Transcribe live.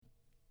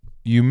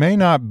You may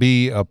not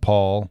be a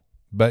Paul,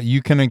 but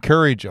you can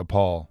encourage a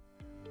Paul.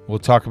 We'll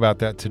talk about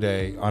that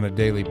today on a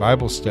daily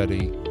Bible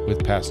study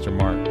with Pastor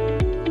Mark.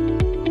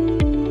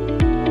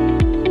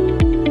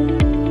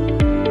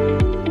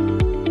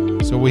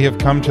 So we have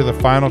come to the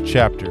final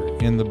chapter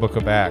in the book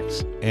of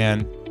Acts,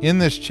 and in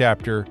this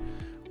chapter,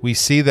 we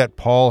see that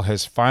Paul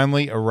has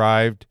finally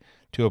arrived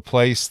to a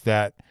place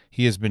that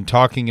he has been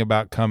talking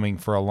about coming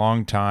for a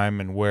long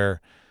time, and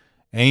where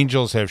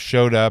angels have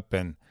showed up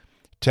and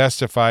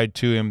testified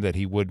to him that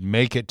he would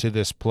make it to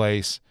this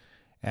place,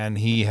 and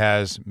he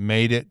has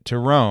made it to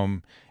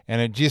Rome.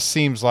 And it just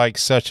seems like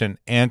such an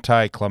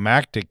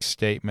anticlimactic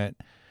statement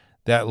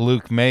that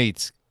Luke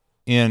makes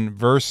in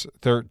verse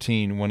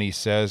 13 when he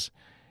says,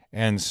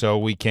 "And so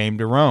we came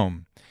to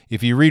Rome."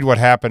 If you read what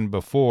happened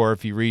before,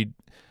 if you read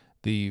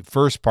the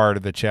first part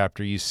of the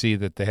chapter, you see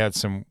that they had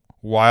some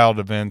wild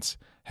events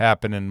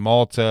happen in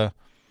Malta,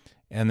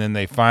 and then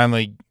they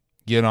finally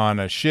get on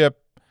a ship,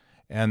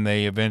 and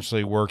they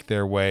eventually work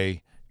their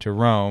way to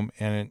Rome.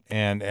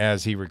 And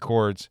as he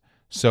records,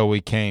 so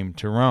we came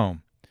to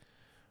Rome.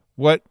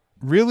 What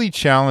really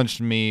challenged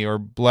me or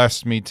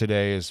blessed me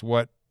today is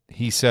what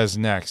he says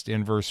next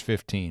in verse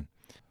 15.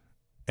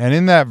 And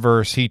in that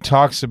verse, he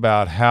talks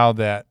about how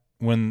that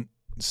when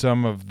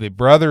some of the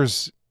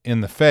brothers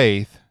in the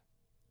faith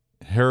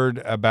heard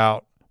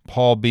about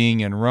Paul being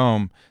in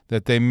Rome,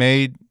 that they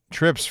made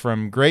trips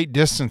from great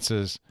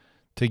distances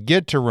to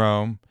get to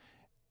Rome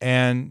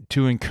and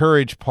to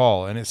encourage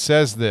Paul. And it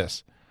says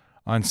this,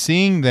 "On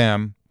seeing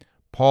them,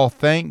 Paul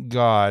thanked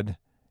God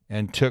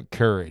and took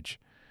courage."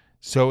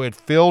 So it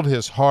filled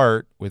his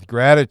heart with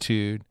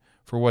gratitude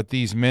for what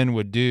these men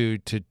would do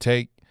to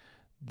take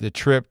the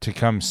trip to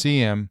come see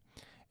him.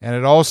 And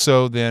it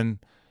also then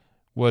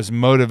was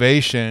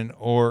motivation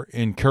or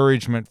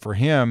encouragement for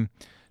him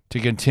to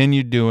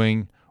continue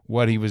doing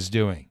what he was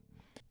doing.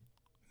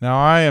 Now,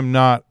 I am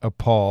not a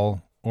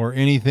Paul or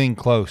anything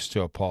close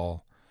to a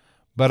Paul,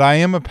 but I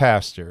am a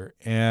pastor,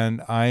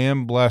 and I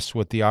am blessed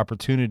with the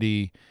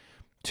opportunity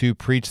to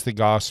preach the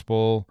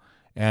gospel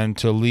and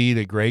to lead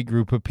a great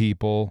group of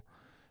people.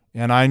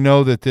 And I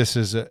know that this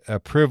is a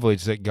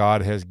privilege that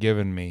God has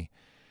given me.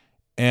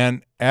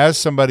 And as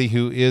somebody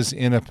who is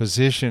in a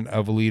position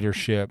of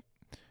leadership,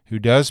 who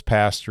does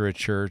pastor a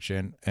church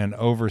and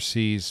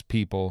oversees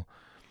people,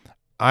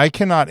 I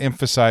cannot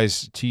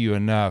emphasize to you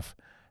enough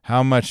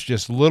how much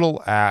just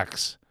little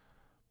acts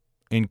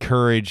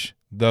encourage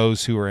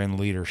those who are in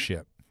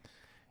leadership.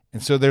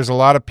 And so there's a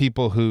lot of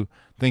people who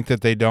think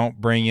that they don't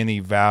bring any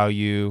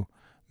value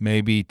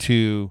maybe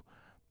to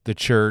the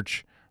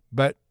church.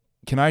 But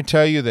can I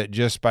tell you that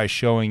just by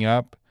showing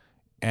up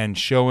and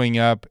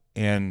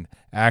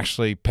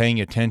actually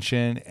paying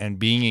attention and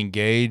being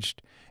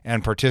engaged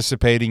and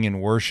participating in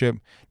worship,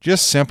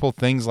 just simple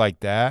things like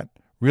that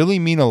really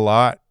mean a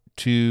lot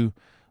to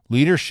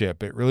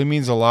leadership. It really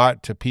means a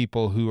lot to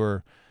people who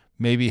are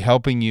maybe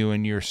helping you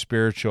in your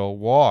spiritual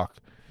walk.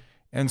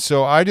 And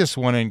so I just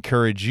want to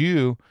encourage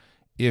you,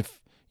 if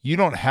you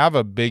don't have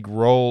a big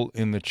role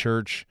in the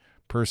church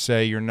per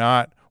se, you're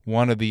not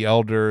one of the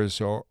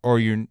elders, or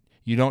you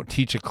don't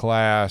teach a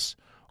class,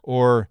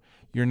 or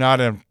you're not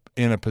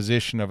in a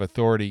position of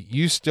authority,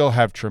 you still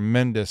have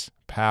tremendous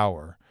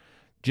power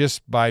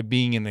just by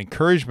being an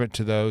encouragement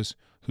to those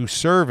who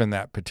serve in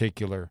that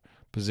particular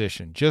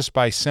position, just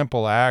by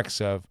simple acts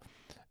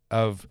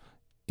of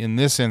in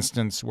this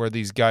instance where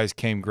these guys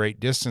came great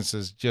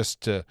distances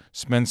just to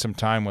spend some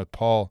time with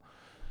Paul.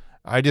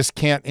 I just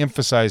can't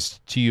emphasize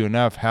to you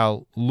enough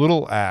how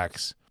little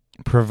acts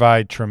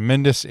provide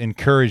tremendous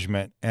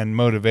encouragement and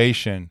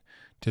motivation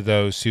to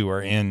those who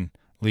are in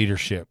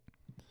leadership.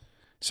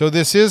 So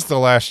this is the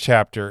last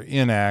chapter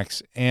in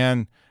Acts,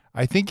 and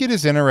I think it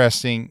is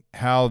interesting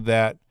how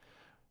that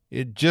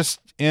it just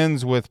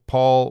ends with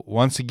Paul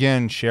once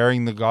again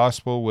sharing the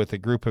gospel with a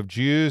group of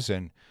Jews,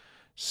 and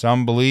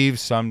some believed,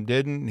 some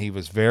didn't. He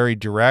was very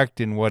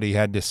direct in what he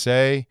had to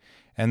say,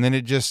 and then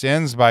it just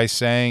ends by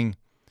saying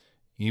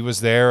he was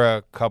there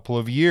a couple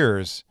of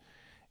years,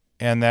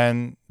 and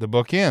then the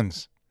book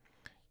ends.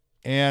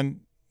 And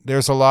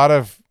there's a lot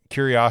of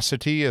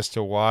curiosity as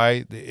to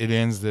why it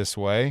ends this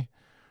way.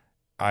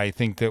 I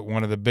think that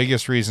one of the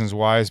biggest reasons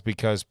why is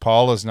because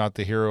Paul is not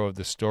the hero of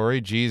the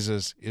story.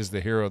 Jesus is the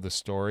hero of the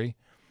story.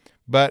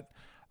 But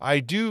I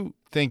do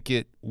think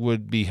it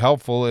would be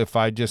helpful if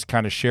I just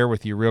kind of share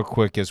with you real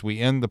quick as we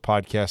end the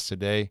podcast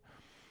today,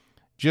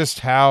 just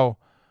how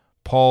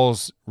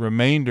Paul's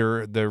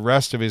the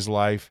rest of his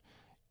life,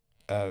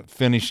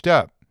 finished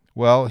up.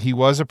 Well, he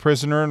was a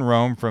prisoner in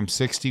Rome from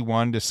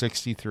 61 to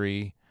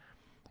 63.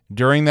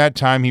 During that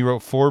time, he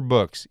wrote 4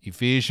 books,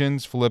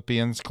 Ephesians,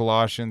 Philippians,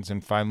 Colossians,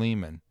 and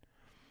Philemon.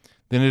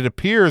 Then it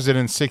appears that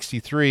in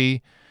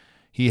 63,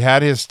 he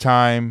had his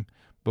time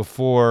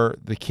before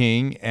the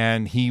king,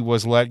 and he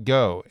was let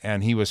go,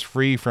 and he was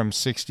free from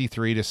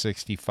 63 to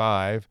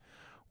 65,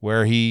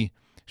 where he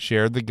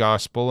shared the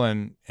gospel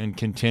and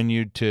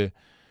continued to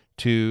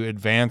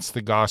advance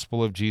the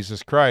gospel of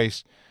Jesus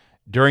Christ.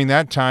 During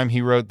that time,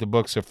 he wrote the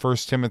books of 1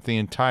 Timothy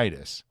and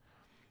Titus.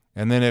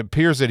 And then it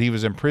appears that he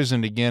was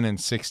imprisoned again in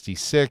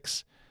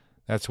 66.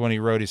 That's when he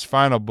wrote his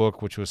final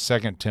book, which was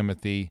 2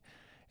 Timothy,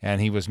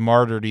 and he was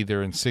martyred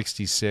either in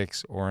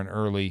 66 or in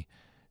early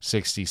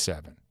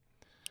 67.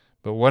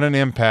 But what an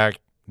impact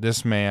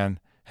this man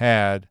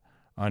had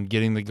on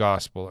getting the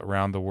gospel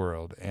around the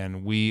world,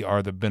 and we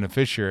are the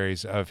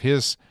beneficiaries of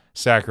his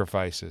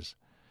sacrifices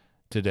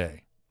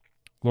today.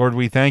 Lord,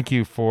 we thank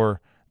you for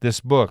this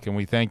book, and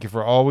we thank you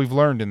for all we've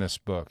learned in this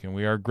book, and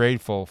we are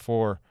grateful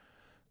for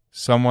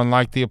someone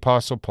like the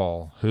Apostle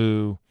Paul,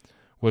 who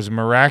was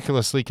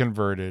miraculously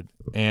converted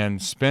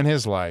and spent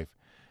his life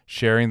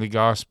sharing the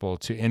gospel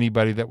to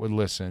anybody that would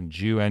listen,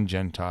 Jew and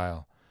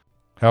Gentile.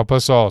 Help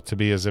us all to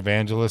be as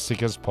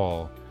evangelistic as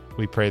Paul.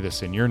 We pray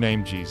this in your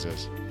name,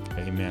 Jesus.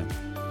 Amen.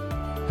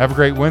 Have a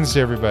great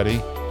Wednesday, everybody.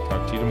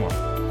 Talk to you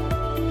tomorrow.